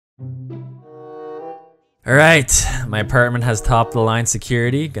Alright, my apartment has top-of-the-line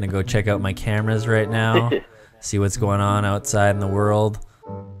security. Gonna go check out my cameras right now. See what's going on outside in the world.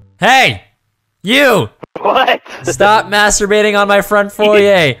 Hey! You! What? Stop masturbating on my front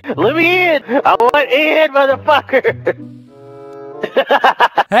foyer! Let me in! I want in, motherfucker!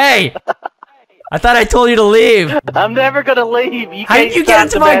 Hey! I thought I told you to leave! I'm never gonna leave. How did you get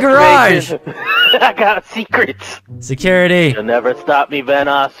into my garage? I got secrets. Security! You'll never stop me,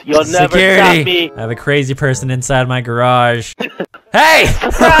 Venos. You'll never stop me. I have a crazy person inside my garage. Hey!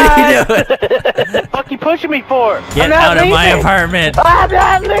 What are you doing? What the fuck you pushing me for? Get out of my apartment! I'm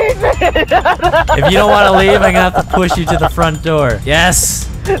not leaving! If you don't want to leave, I'm gonna have to push you to the front door. Yes!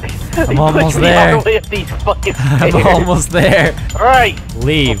 I'm almost there. All the way up these fucking stairs. I'm almost there. Alright.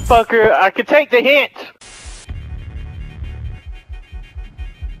 Leave. Fucker, I can take the hint.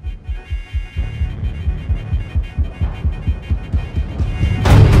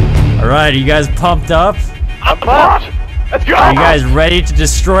 Alright, are you guys pumped up? I'm pumped. Let's go. Are you guys ready to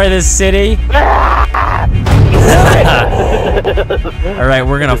destroy this city? Alright,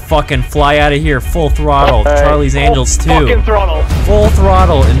 we're gonna fucking fly out of here full throttle. Charlie's Angels 2. Fucking throttle. Full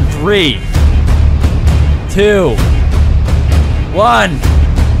throttle in 3, 2, 1.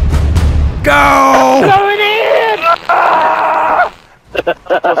 Go! Going in!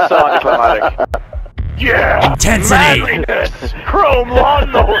 So anticlimactic. Yeah! Intensity! Manliness! Chrome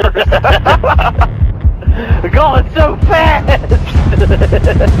lawnmowers! We're going so fast!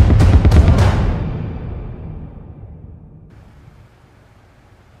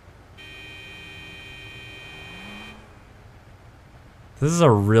 This is a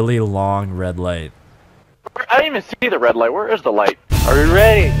really long red light. I didn't even see the red light. Where is the light? Are we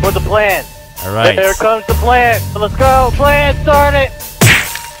ready for the plan? Alright. Here comes the plan. Let's go. Plan started.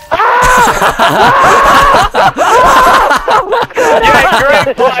 Yeah,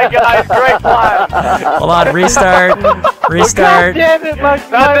 great fly, guys. Great fly. Hold on, restart. Restart. God damn it,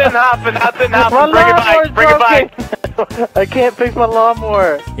 nothing happened. Nothing happened. Bring it back. Bring it back. I can't fix my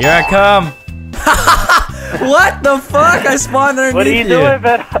lawnmower. Here I come. What the fuck? I spawned underneath What are you doing,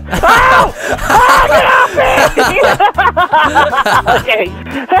 man? Oh! Oh, get off me!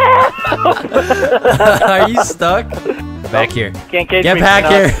 Are you stuck? Back here. Can't catch Get me. back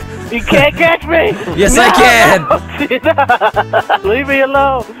here. You can't catch me! Yes, no! I can! Leave me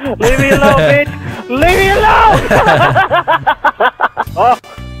alone! Leave me alone, bitch! Leave me alone! Oh,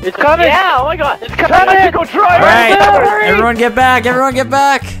 it's coming! Yeah, oh my god! It's coming! I have to go try it! Alright, everyone get back! Everyone get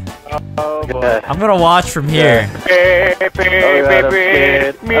back! Oh boy. I'm gonna watch from here. You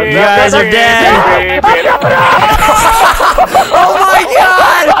guys are dead! Oh my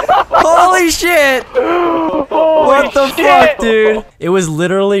god! Holy shit! What the fuck, dude? It was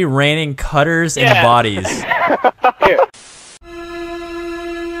literally raining cutters and bodies. Here.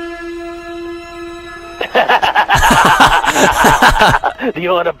 Do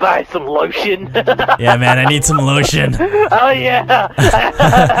you want to buy some lotion? Yeah, man, I need some lotion. Oh yeah,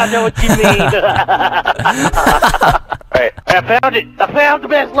 I know what you mean. Alright, I found it. I found the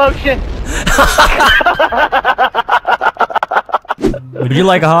best lotion. Would you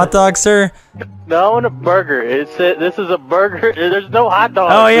like a hot dog, sir? No, I want a burger. This is a burger. There's no hot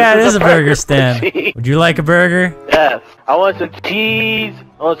dog. Oh yeah, it is a burger stand. Would you like a burger? Yes. I want some cheese.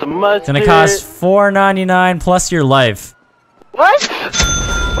 I want some mustard. It's gonna cost $4.99 plus your life. What?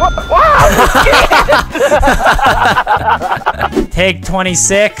 Wow! Take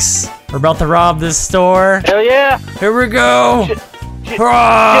 26. We're about to rob this store. Hell yeah! Here we go.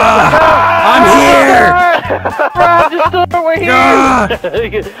 I'm here. Rob the store. We're here.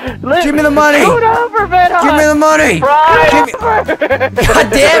 Give me the money. Scoot over, Venom. Give me the money. Give me. God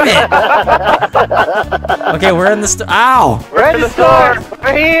damn it. Okay, we're in the store. Ow. We're in the store.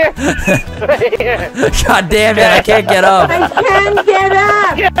 We're here. We're here. God damn it, I can't get up. I can't get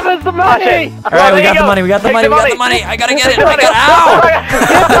up! Give us the money. Alright, we got the money, we got the money, we got the money. I gotta get it. I got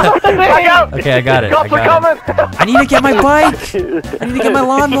Ow! Okay, I got it. I got it. I need to get my bike. I need to get my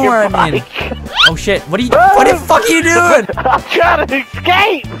lawnmower, I mean. Oh shit, what the fuck are you doing? I'm trying to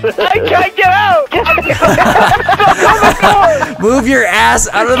escape. I can't get out. Move your ass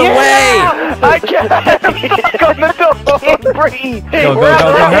out of the way. I can't. Go the door. Breathe. Go,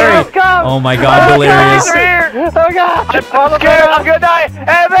 hurry. Oh my god, delirious. Oh god. I'm scared. I'm gonna die.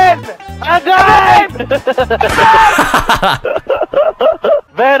 Evan. I'm dying.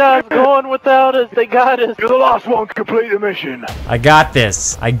 Venom's going without us. They got us. You're the last one. Complete the mission. I got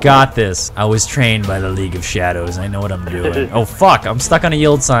this. I got this. I was trained by the League of Shadows. I know what I'm doing. Oh fuck, I'm stuck on a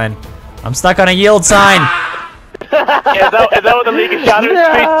yield sign. I'm stuck on a yield sign. Is that what the League of Shadows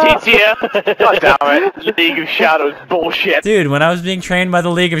TTF? God damn it. League of Shadows bullshit. Dude, when I was being trained by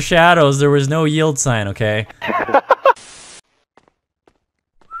the League of Shadows, there was no yield sign, okay?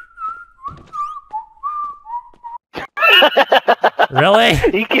 Really?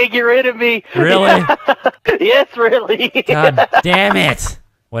 You can't get rid of me. Really? Yes, really. God damn it.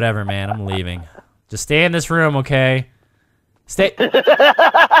 Whatever, man. I'm leaving. Just stay in this room, okay? Stay.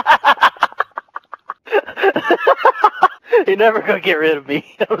 You're never gonna get rid of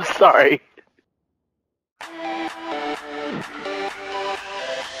me. I'm sorry.